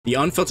The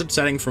unfiltered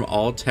setting from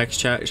all text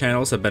chat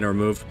channels have been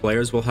removed.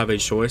 Players will have a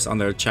choice on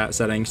their chat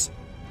settings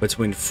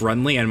between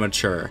friendly and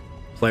mature.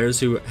 Players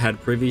who had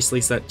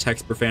previously set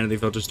text profanity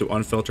filters to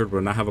unfiltered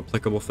will now have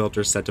applicable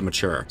filters set to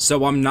mature.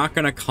 So I'm not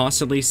gonna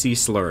constantly see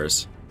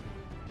slurs.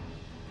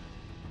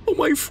 Oh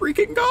my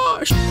freaking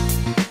gosh!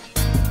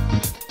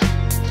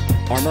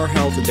 Armor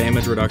health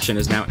damage reduction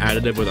is now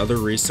additive with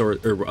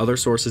other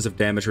sources of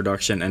damage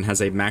reduction and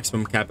has a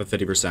maximum cap of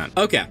 50%.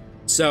 Okay,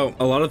 so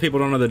a lot of people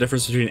don't know the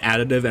difference between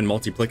additive and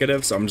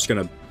multiplicative, so I'm just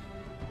gonna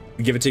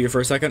give it to you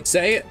for a second.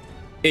 Say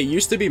it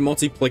used to be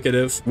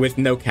multiplicative with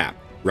no cap,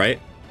 right?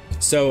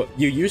 So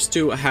you used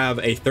to have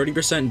a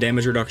 30%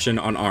 damage reduction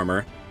on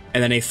armor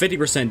and then a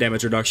 50%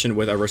 damage reduction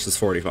with Orisa's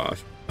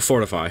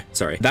Fortify,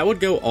 sorry. That would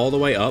go all the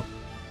way up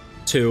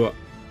to,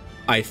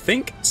 I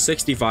think,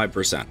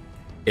 65%.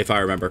 If I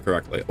remember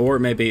correctly, or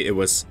maybe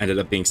it ended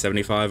up being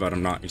 75.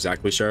 I'm not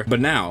exactly sure.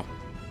 But now,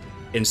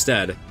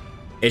 instead,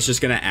 it's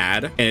just gonna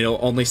add, and it'll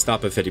only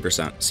stop at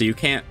 50%. So you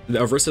can't.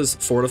 Orisa's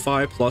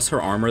Fortify plus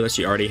her armor that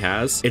she already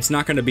has, it's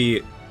not gonna be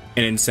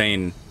an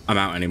insane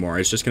amount anymore.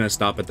 It's just gonna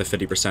stop at the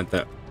 50%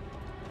 that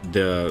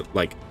the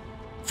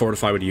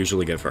Fortify would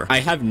usually give her.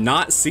 I have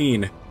not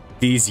seen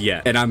these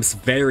yet, and I'm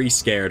very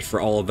scared for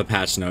all of the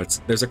patch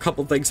notes. There's a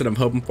couple things that I'm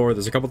hoping for.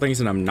 There's a couple things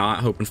that I'm not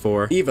hoping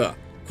for. Eva.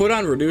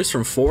 Cooldown reduced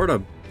from 4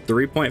 to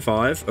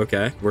 3.5.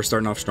 Okay, we're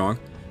starting off strong.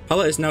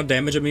 Hela is now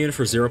damage immune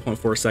for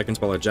 0.4 seconds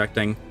while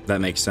ejecting.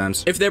 That makes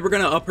sense. If they were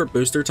going to up her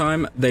booster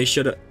time, they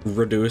should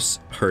reduce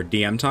her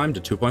DM time to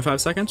 2.5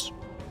 seconds.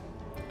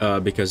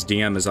 Because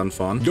DM is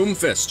unfun.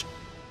 Doomfist.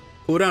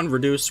 Cooldown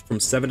reduced from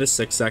 7 to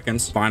 6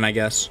 seconds. Fine, I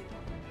guess.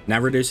 Now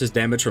reduces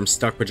damage from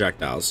stuck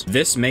projectiles.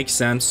 This makes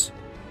sense.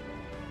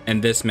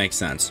 And this makes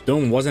sense.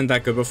 Doom wasn't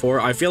that good before.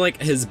 I feel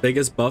like his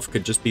biggest buff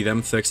could just be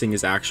them fixing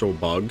his actual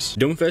bugs.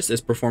 Doomfist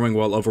is performing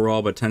well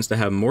overall, but tends to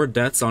have more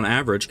deaths on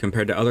average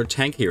compared to other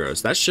tank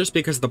heroes. That's just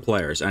because of the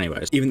players,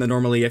 anyways. Even though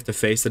normally you have to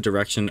face the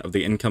direction of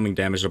the incoming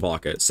damage to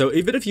block it. So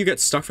even if you get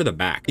stuck from the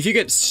back, if you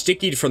get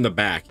stickied from the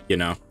back, you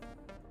know,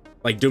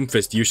 like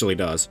Doomfist usually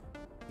does.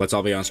 Let's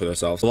all be honest with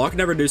ourselves. Block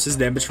never reduces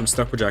damage from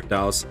stuck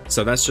projectiles,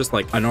 so that's just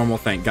like a normal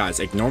thing.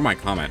 Guys, ignore my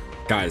comment.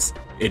 Guys,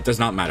 it does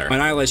not matter.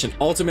 Annihilation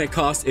ultimate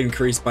cost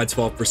increased by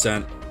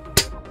 12%.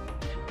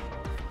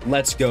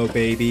 Let's go,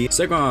 baby.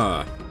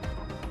 Sigma.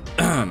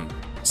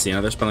 See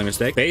another spelling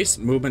mistake. Base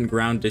movement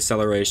ground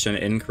deceleration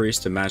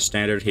increased to match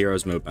standard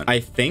heroes movement. I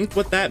think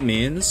what that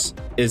means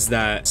is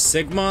that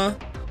Sigma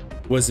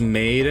was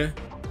made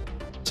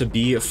to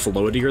be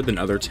floatier than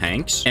other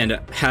tanks and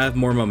have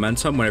more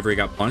momentum whenever he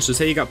got punched. So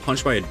say he got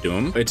punched by a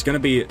Doom, it's gonna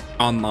be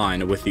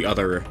online with the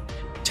other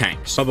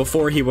tanks. But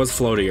before he was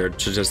floatier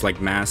to just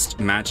like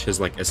match his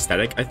like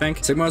aesthetic, I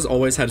think. Sigma's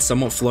always had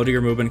somewhat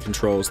floatier movement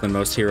controls than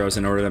most heroes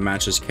in order to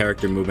match his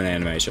character movement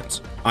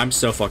animations. I'm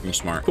so fucking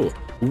smart. Cool.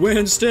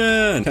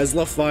 Winston!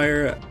 Tesla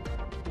fire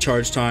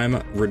charge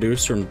time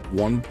reduced from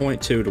 1.2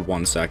 to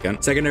 1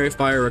 second. Secondary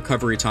fire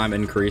recovery time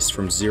increased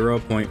from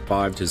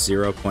 0.5 to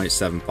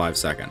 0.75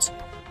 seconds.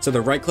 So the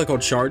right click will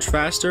charge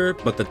faster,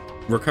 but the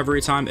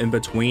recovery time in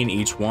between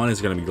each one is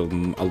going to be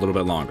a little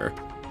bit longer.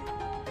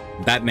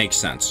 That makes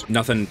sense.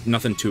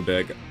 Nothing too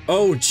big.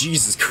 Oh,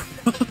 Jesus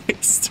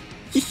Christ.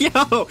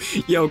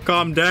 Yo,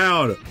 calm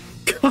down.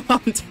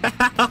 Calm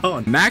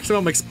down.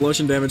 Maximum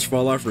explosion damage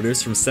fall off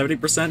reduced from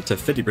 70% to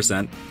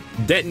 50%.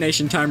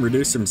 Detonation time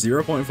reduced from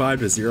 0.5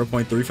 to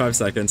 0.35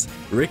 seconds.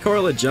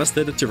 Recoil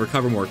adjusted to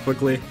recover more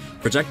quickly.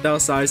 Projectile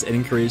size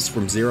increased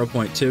from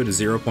 0.2 to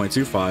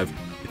 0.25.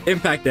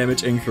 Impact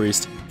damage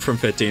increased from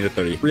 15 to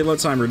 30. Reload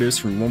time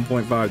reduced from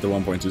 1.5 to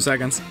 1.2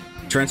 seconds.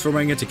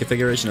 Transforming into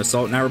configuration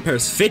assault now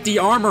repairs 50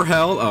 armor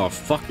hell. Oh,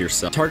 fuck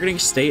yourself. Targeting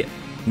state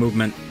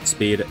movement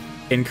speed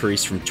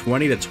increased from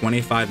 20 to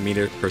 25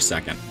 meters per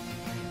second.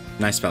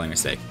 Nice spelling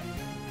mistake.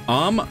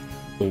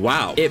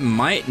 Wow. It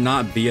might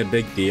not be a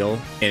big deal,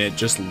 and it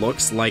just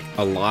looks like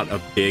a lot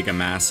of big,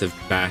 massive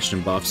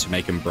Bastion buffs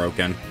make him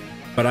broken.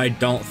 But I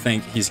don't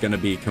think he's going to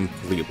be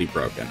completely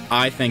broken.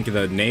 I think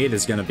the nade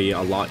is going to be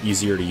a lot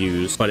easier to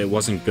use, but it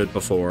wasn't good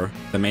before.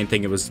 The main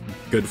thing it was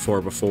good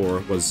for before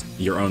was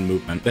your own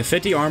movement. The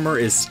 50 armor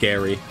is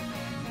scary,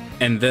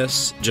 and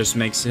this just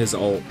makes his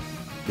ult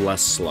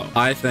less slow.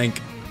 I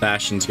think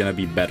Bastion's going to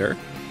be better.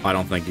 I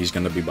don't think he's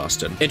going to be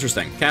busted.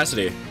 Interesting.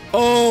 Cassidy.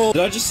 Oh,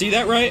 did I just see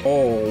that right?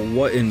 Oh,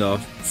 what in the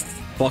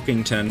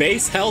fucking 10?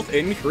 Base health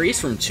increase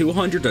from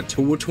 200 to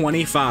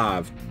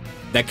 225.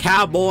 The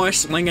cowboy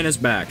slinging his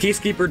back.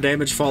 Peacekeeper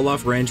damage fall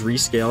off range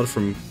rescaled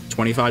from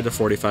 25 to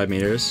 45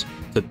 meters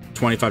to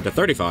 25 to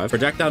 35.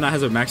 Projectile now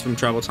has a maximum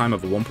travel time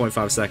of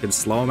 1.5 seconds.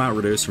 Slow amount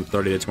reduced from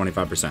 30 to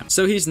 25%.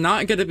 So he's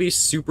not going to be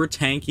super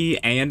tanky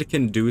and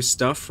can do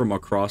stuff from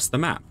across the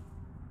map.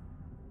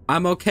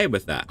 I'm okay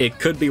with that. It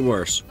could be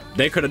worse.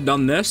 They could have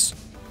done this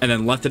and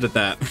then left it at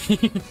that.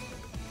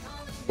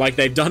 Like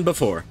they've done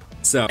before.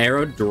 So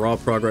arrow draw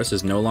progress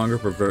is no longer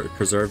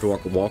preserved while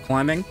wall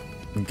climbing.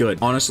 Good.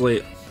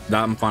 Honestly,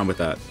 I'm fine with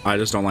that. I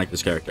just don't like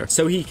this character.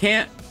 So he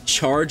can't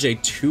charge a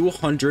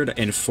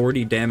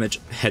 240 damage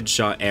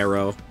headshot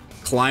arrow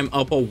climb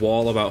up a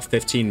wall about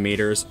 15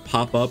 meters,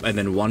 pop up, and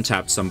then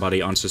one-tap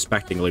somebody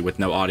unsuspectingly with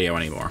no audio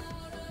anymore.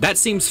 That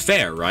seems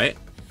fair, right?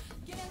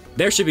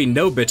 There should be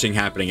no bitching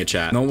happening in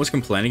chat. No one was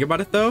complaining about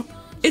it, though?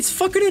 It's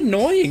fucking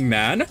annoying,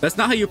 man. That's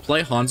not how you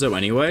play Hanzo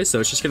anyway, so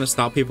it's just gonna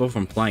stop people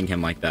from playing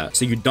him like that.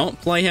 So you don't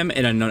play him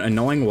in an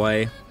annoying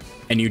way,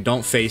 and you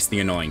don't face the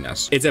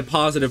annoyingness. It's a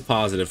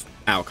positive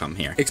outcome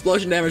here.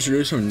 Explosion damage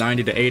reduced from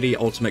 90 to 80,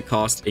 ultimate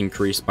cost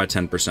increased by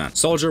 10%.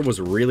 Soldier was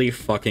really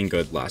fucking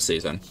good last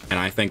season, and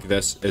I think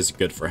this is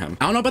good for him.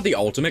 I don't know about the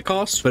ultimate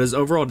cost, but his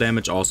overall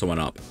damage also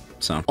went up.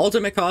 So,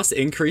 ultimate cost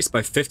increased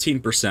by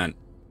 15%.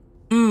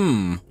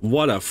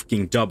 What a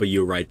fucking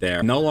W right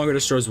there. No longer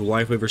destroys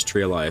Lifeweaver's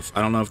tree of life.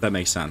 I don't know if that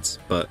makes sense,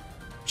 but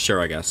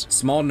sure, I guess.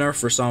 Small nerf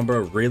for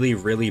Sombra,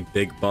 really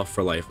big buff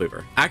for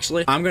Lifeweaver.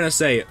 Actually, I'm gonna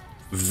say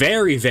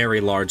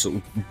very large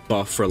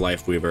buff for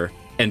Lifeweaver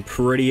and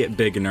pretty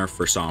big nerf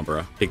for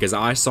Sombra, because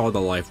I saw the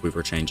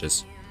Lifeweaver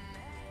changes.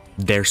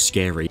 They're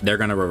scary. They're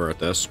gonna revert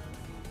this,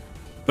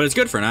 but it's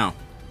good for now.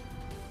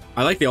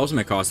 I like the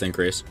ultimate cost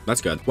increase.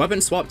 That's good. Weapon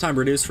swap time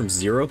reduced from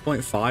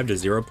 0.5 to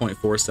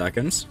 0.4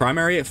 seconds.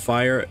 Primary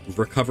fire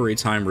recovery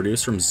time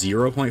reduced from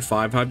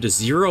 0.55 to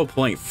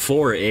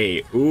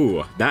 0.48.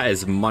 Ooh, that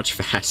is much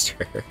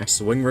faster.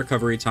 Swing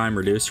recovery time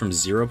reduced from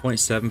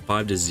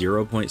 0.75 to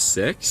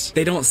 0.6.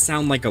 They don't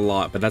sound like a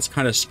lot, but that's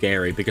kind of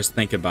scary, because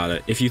think about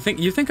it. If you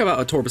think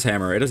about a Torp's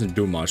hammer, it doesn't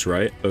do much,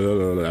 right?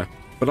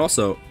 But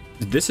also,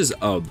 this is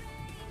a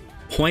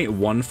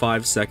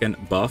 0.15 second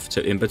buff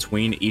to in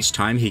between each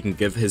time he can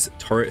give his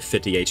turret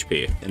 50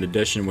 HP. In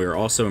addition, we are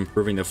also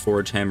improving the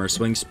Forge Hammer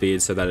swing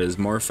speed so that it is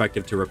more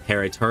effective to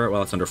repair a turret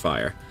while it's under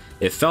fire.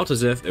 It felt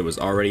as if it was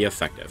already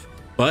effective,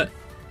 but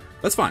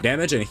that's fine.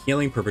 Damage and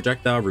healing per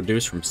projectile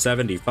reduced from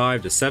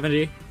 75 to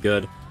 70.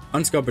 Good.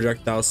 Unscoped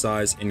projectile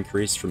size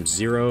increased from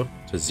 0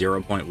 to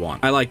 0.1.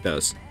 I like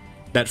those.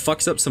 That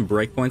fucks up some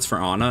breakpoints for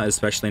Ana,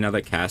 especially now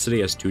that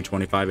Cassidy has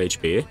 225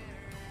 HP.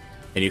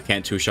 And you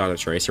can't two-shot a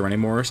Tracer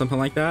anymore or something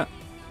like that.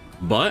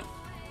 But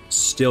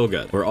still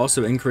good. We're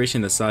also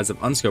increasing the size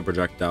of unscoped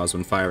projectiles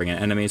when firing at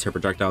enemies. Her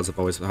projectiles have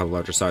always had a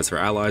larger size for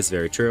allies,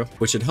 very true,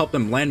 which should help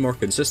them land more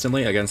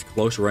consistently against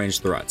close-range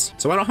threats.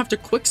 So I don't have to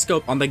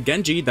quickscope on the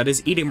Genji that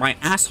is eating my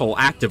asshole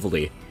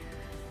actively.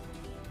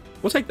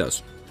 We'll take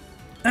those.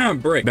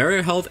 Break.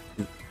 Barrier health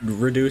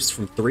reduced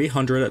from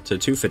 300 to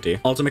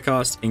 250. Ultimate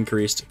cost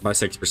increased by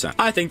 6%.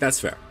 I think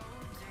that's fair.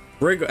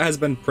 Brig has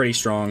been pretty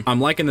strong.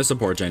 I'm liking the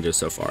support changes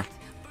so far.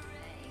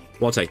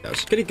 We'll take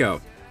those. Good to go.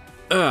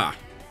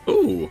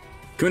 Ooh.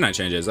 Kunai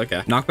changes.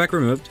 Okay. Knockback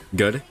removed.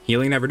 Good.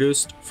 Healing now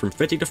reduced from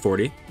 50 to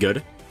 40.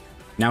 Good.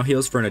 Now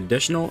heals for an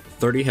additional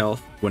 30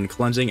 health when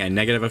cleansing a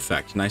negative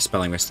effect. Nice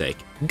spelling mistake.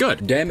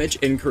 Good. Damage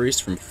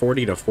increased from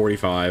 40 to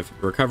 45.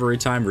 Recovery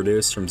time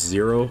reduced from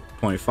 0.55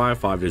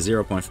 to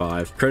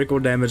 0.5. Critical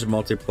damage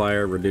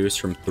multiplier reduced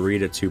from 3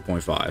 to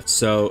 2.5.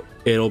 So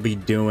it'll be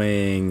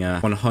doing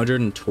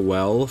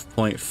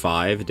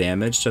 112.5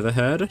 damage to the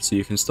head. So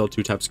you can still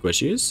two-tap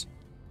squishies.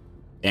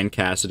 And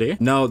Cassidy.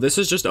 No, this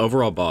is just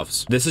overall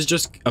buffs. This is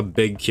just a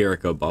big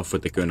Kiriko buff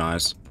with the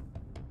kunais.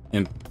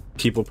 And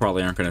people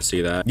probably aren't going to see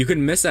that. You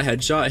can miss a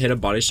headshot, hit a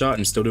body shot,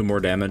 and still do more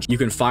damage. You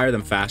can fire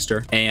them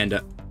faster, and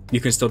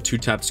you can still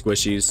two-tap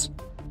squishies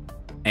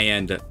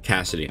and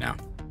Cassidy now.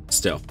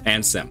 Still.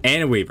 And Sim.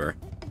 And Weaver.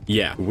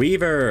 Yeah.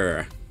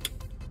 Weaver.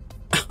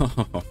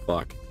 Oh,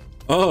 fuck.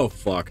 Oh,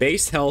 fuck.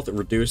 Base health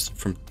reduced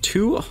from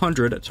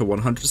 200 to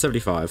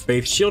 175.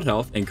 Base shield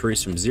health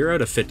increased from 0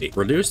 to 50.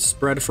 Reduced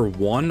spread for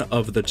one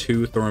of the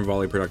two Thorn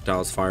Volley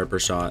projectiles fired per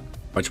shot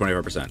by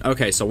 25%.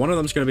 Okay, so one of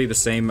them's going to be the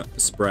same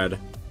spread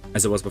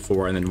as it was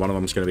before, and then one of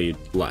them is going to be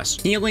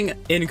less. Healing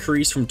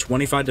increased from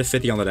 25 to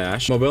 50 on the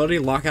dash. Mobility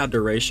lockout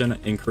duration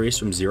increased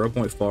from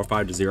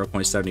 0.45 to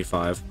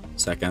 0.75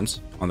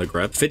 seconds on the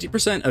grip.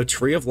 50% of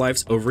Tree of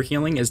Life's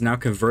overhealing is now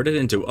converted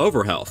into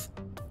overhealth,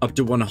 up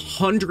to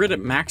 100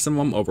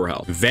 maximum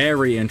overhealth.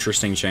 Very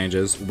interesting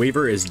changes.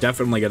 Weaver is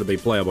definitely going to be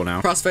playable now.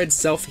 Crossfade's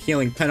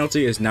self-healing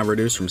penalty is now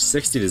reduced from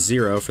 60 to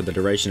 0 for the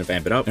duration of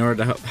Amp It Up in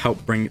order to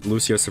help bring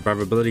Lucio's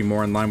survivability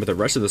more in line with the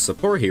rest of the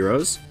support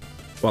heroes.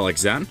 Well, like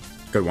Zen.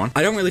 Good one.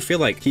 I don't really feel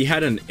like he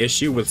had an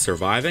issue with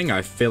surviving.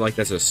 I feel like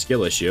that's a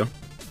skill issue,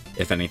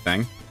 if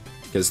anything,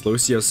 because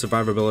Lucio's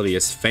survivability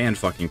is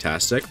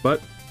fan-fucking-tastic,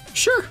 but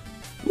sure,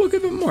 we'll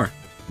give him more.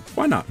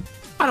 Why not?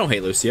 I don't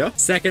hate Lucio.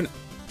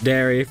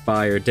 Secondary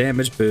fire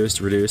damage boost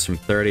reduced from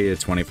 30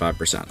 to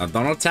 25%. Now,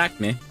 don't attack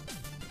me.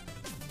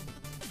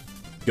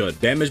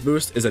 Good. Damage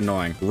boost is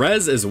annoying.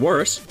 Res is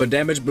worse, but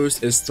damage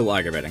boost is still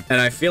aggravating.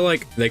 And I feel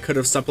like they could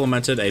have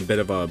supplemented a bit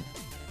of a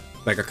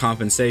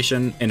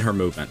compensation in her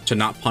movement to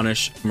not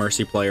punish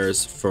Mercy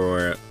players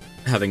for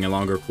having a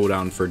longer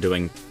cooldown for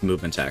doing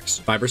movement attacks.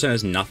 5%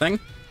 is nothing.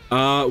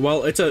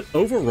 Well, it's an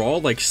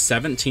overall like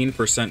 17%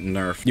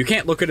 nerf. You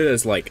can't look at it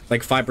as like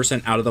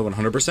 5% out of the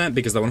 100%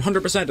 because the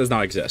 100% does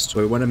not exist.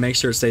 We want to make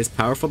sure it stays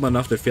powerful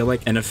enough to feel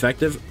like an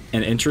effective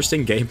and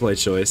interesting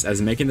gameplay choice,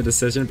 as making the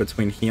decision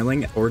between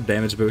healing or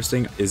damage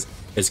boosting is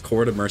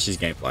core to Mercy's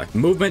gameplay.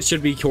 Movement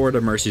should be core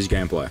to Mercy's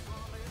gameplay.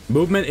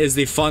 Movement is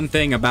the fun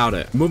thing about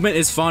it. Movement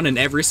is fun in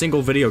every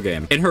single video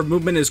game. And her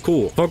movement is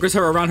cool. Focus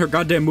her around her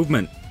goddamn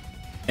movement.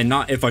 And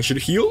not if I should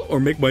heal or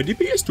make my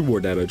DPS do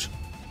more damage.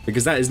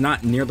 Because that is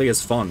not nearly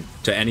as fun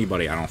to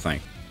anybody, I don't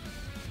think.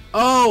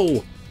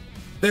 Oh!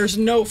 There's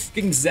no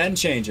fucking Zen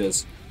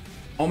changes.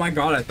 Oh my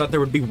god, I thought there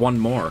would be one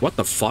more. What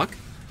the fuck?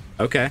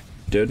 Okay,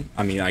 dude.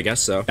 I mean, I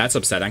guess so. That's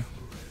upsetting.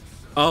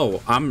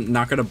 Oh, I'm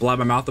not gonna blab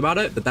my mouth about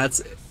it, but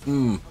that's...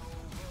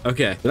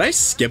 Okay. Did I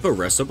skip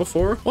Orisa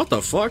before? What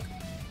the fuck?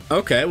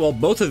 Okay, well,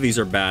 both of these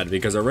are bad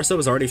because Orisa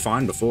was already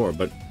fine before,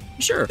 but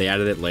sure. They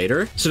added it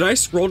later. Should I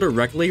scroll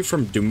directly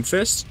from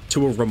Doomfist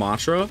to a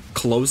Ramatra,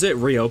 close it,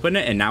 reopen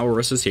it, and now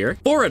Orisa's here?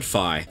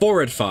 Fortify.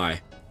 Fortify.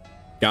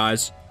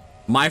 Guys,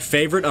 my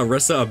favorite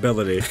Orisa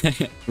ability.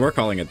 We're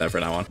calling it that for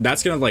now on.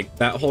 That's gonna, like,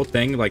 that whole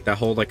thing, like, that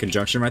whole, like,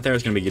 conjunction right there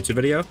is gonna be a YouTube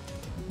video.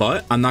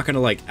 But I'm not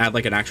gonna, like, add,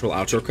 like, an actual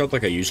outro clip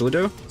like I usually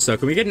do. So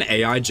can we get an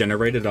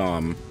AI-generated,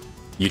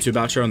 YouTube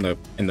outro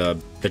in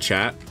the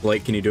chat?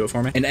 Blake, can you do it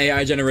for me? An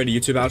AI generated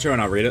YouTube outro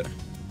and I'll read it.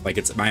 Like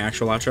it's my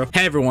actual outro.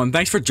 Hey everyone,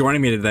 thanks for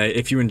joining me today.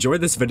 If you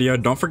enjoyed this video,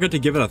 don't forget to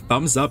give it a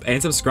thumbs up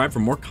and subscribe for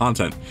more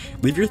content.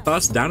 Leave your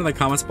thoughts down in the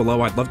comments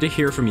below. I'd love to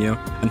hear from you.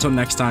 Until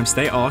next time,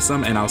 stay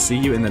awesome and I'll see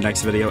you in the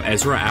next video.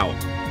 Ezra out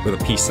with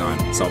a peace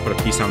sign. So I'll put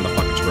a peace sign on the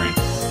fucking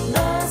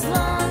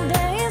screen.